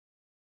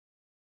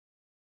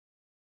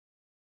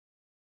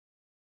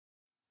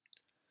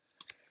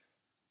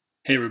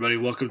Hey everybody,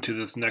 welcome to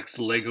this next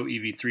LEGO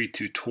Ev3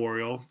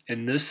 tutorial.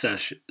 In this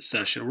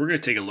session, we're going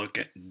to take a look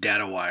at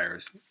data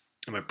wires.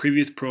 In my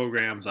previous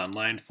programs on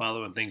line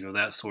follow and things of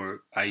that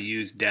sort, I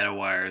used data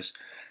wires.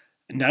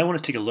 And now I want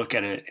to take a look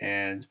at it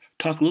and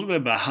talk a little bit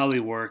about how they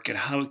work and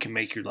how it can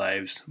make your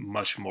lives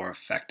much more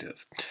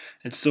effective.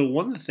 And so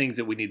one of the things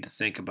that we need to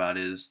think about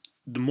is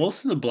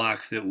most of the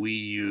blocks that we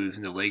use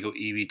in the LEGO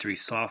Ev3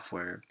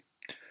 software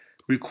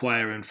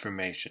require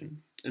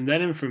information. And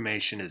that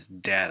information is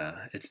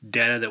data. It's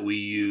data that we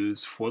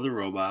use for the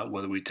robot,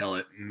 whether we tell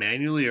it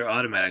manually or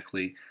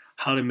automatically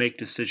how to make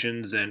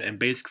decisions and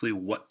basically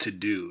what to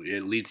do.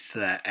 It leads to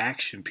that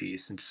action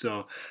piece. And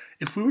so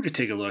if we were to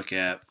take a look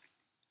at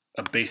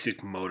a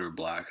basic motor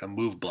block, a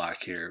move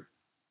block here,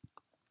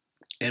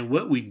 and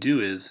what we do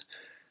is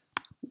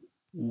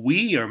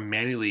we are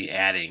manually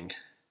adding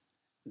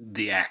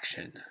the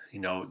action.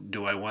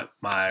 Do I want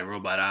my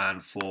robot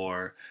on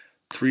for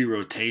 3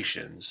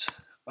 rotations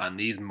on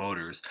these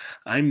motors?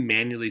 I'm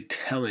manually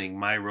telling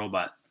my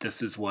robot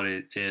this is what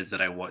it is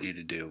that I want you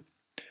to do.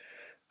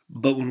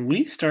 But when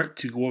we start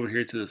to go over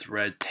here to this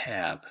red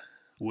tab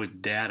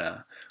with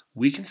data,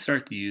 we can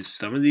start to use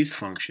some of these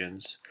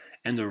functions,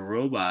 and the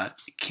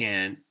robot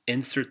can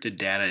insert the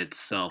data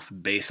itself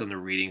based on the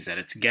readings that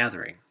it's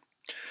gathering.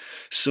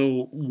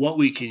 So what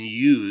we can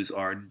use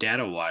are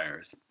data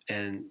wires,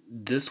 and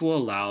this will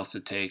allow us to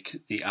take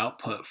the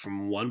output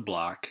from one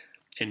block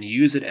and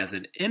use it as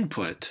an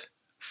input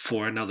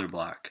for another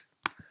block.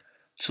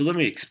 So let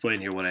me explain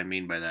here what I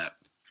mean by that.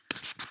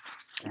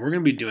 We're going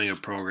to be doing a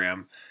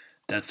program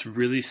that's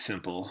really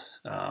simple,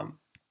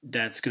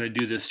 that's going to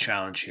do this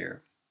challenge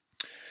here.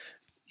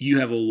 You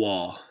have a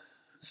wall.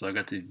 So I've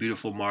got these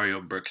beautiful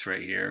Mario bricks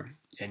right here,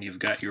 and you've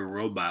got your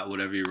robot,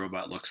 whatever your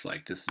robot looks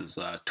like. This is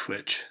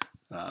Twitch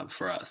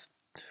for us.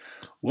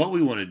 What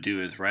we want to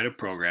do is write a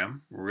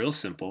program, real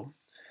simple,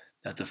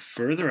 that the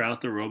further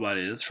out the robot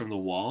is from the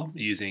wall,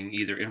 using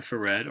either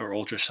infrared or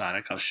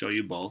ultrasonic, I'll show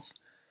you both,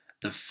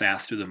 the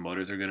faster the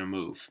motors are going to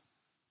move.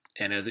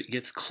 And as it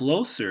gets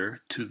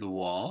closer to the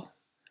wall,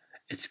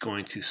 it's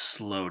going to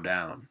slow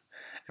down.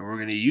 And we're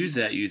going to use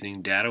that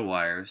using data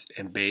wires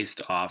and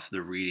based off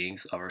the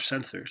readings of our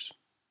sensors.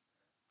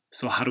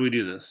 So how do we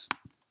do this?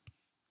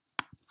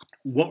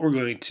 What we're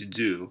going to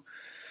do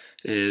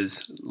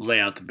is lay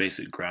out the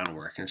basic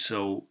groundwork. And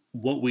so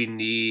what we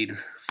need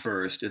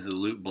first is a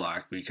loop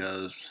block,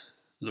 because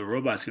the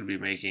robot's going to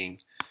be making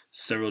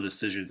several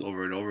decisions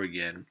over and over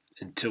again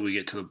until we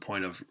get to the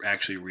point of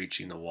actually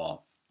reaching the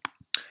wall.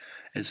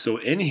 And so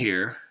in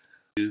here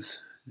is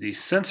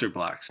these sensor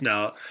blocks.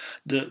 Now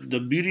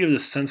the beauty of the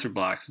sensor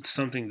blocks, it's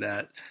something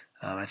that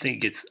I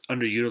think gets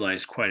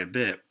underutilized quite a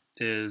bit,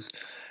 is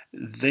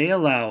they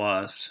allow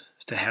us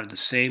to have the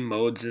same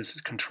modes as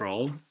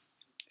control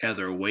as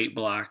our weight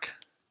block,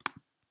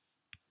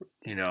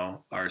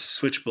 our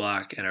switch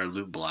block, and our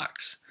loop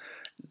blocks.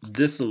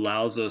 This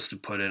allows us to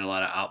put in a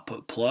lot of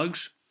output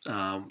plugs,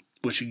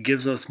 which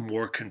gives us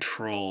more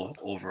control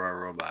over our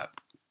robot.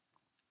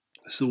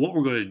 So what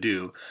we're going to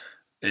do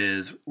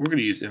is we're going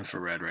to use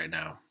infrared right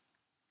now.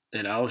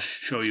 And I'll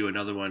show you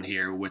another one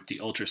here with the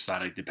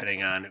ultrasonic,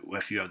 depending on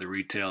if you have the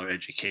retail or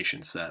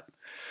education set.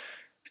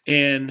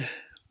 And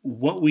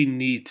what we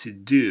need to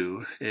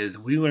do is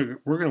we're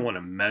going to want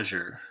to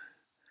measure,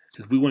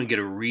 because we want to get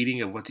a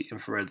reading of what the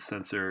infrared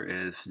sensor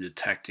is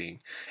detecting,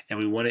 and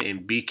we want it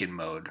in beacon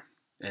mode.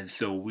 And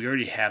so we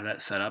already have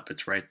that set up.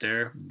 It's right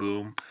there.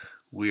 Boom.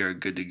 We are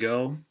good to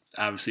go.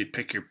 Obviously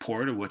pick your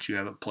port of what you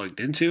have it plugged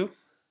into.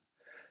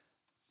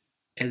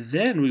 And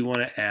then we want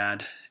to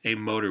add a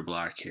motor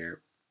block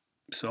here.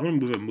 So I'm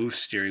going to move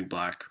steering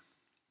block.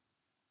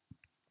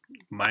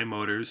 My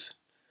motors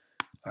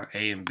are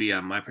A and B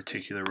on my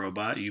particular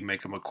robot. You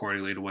make them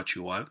accordingly to what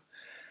you want.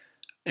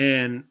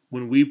 And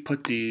when we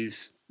put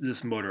this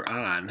motor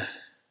on,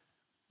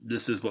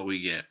 this is what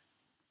we get.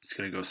 It's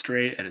going to go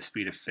straight at a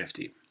speed of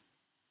 50.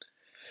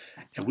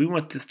 And we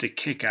want this to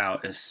kick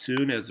out as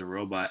soon as the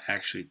robot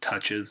actually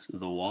touches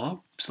the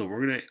wall. So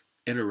we're going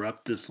to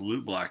interrupt this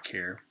loop block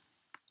here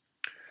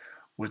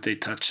with a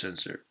touch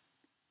sensor.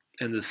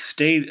 And the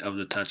state of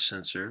the touch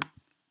sensor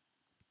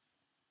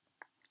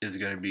is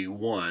going to be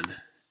 1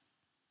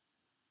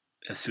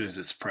 as soon as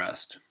it's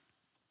pressed.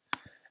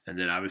 And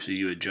then obviously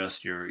you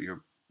adjust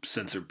your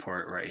sensor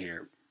port right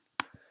here.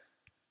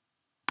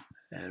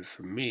 And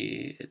for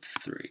me, it's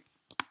 3.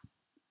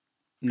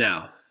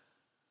 Now,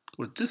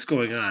 with this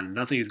going on,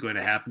 nothing is going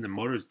to happen. The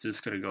motor is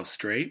just going to go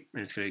straight,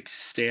 and it's going to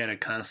stay at a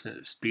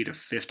constant speed of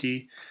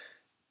 50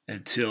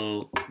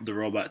 until the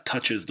robot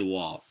touches the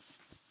wall.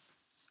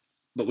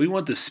 But we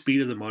want the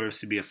speed of the motors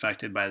to be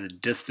affected by the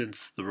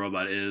distance the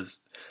robot is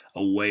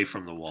away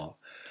from the wall.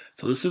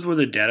 So this is where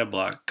the data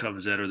block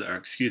comes in, or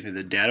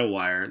the data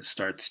wire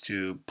starts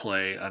to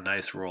play a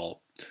nice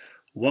role.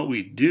 What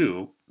we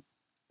do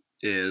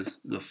is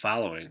the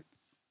following.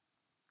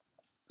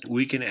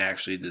 We can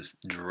actually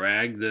just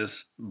drag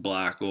this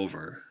block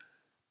over.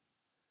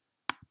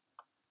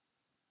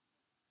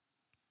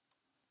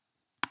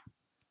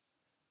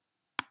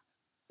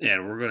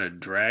 And we're going to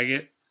drag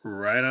it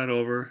right on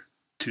over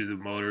to the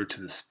motor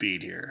to the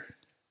speed here.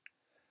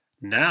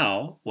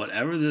 Now,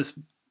 whatever this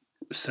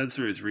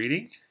sensor is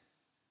reading,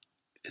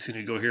 it's going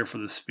to go here for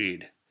the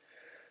speed.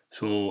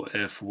 So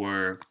if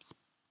we're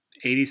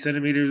 80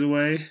 centimeters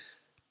away,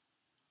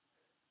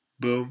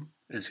 boom,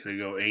 it's going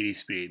to go 80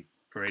 speed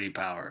or 80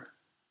 power.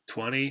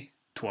 20,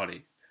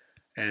 20.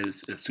 And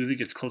as soon as it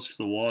gets closer to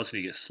the wall, it's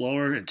going to get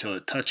slower until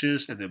it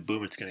touches, and then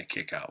boom, it's going to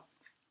kick out.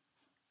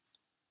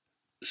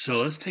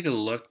 So let's take a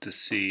look to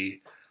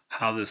see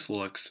how this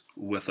looks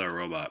with our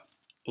robot.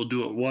 We'll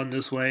do it one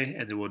this way,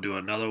 and then we'll do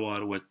another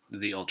one with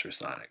the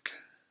ultrasonic.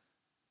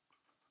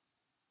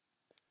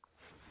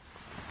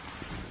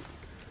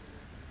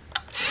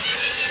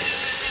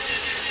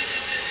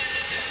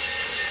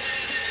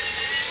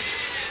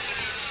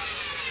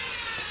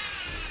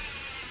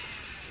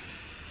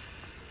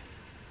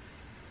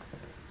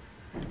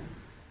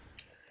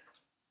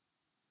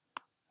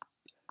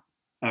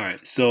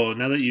 Alright, so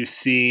now that you've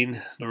seen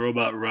the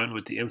robot run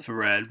with the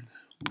infrared,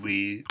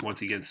 we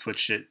once again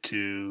switched it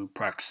to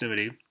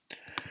proximity.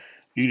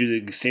 You can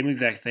do the same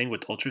exact thing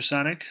with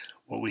ultrasonic.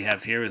 What we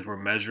have here is we're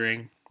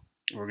measuring,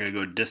 we're going to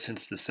go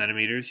distance to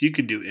centimeters. You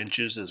could do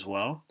inches as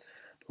well.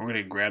 We're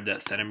going to grab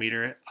that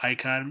centimeter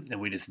icon,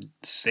 and we just,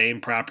 same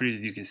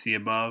properties you can see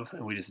above,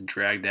 and we just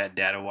drag that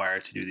data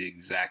wire to do the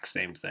exact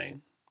same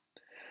thing.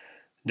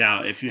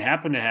 Now, if you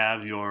happen to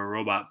have your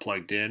robot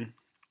plugged in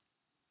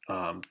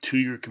to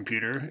your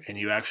computer, and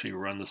you actually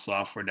run the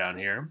software down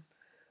here,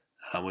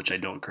 which I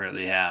don't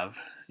currently have,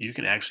 you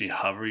can actually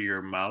hover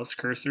your mouse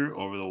cursor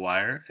over the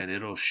wire, and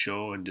it'll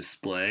show and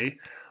display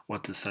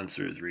what the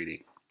sensor is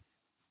reading.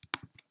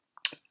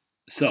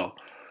 So,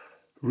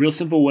 real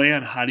simple way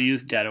on how to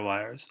use data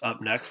wires.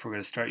 Up next, we're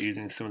going to start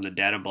using some of the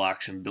data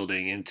blocks and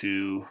building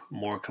into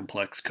more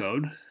complex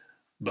code.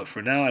 But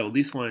for now, I at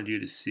least wanted you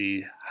to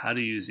see how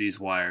to use these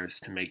wires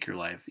to make your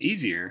life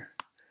easier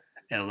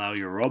and allow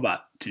your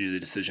robot to do the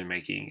decision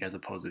making as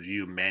opposed to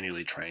you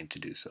manually trying to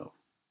do so.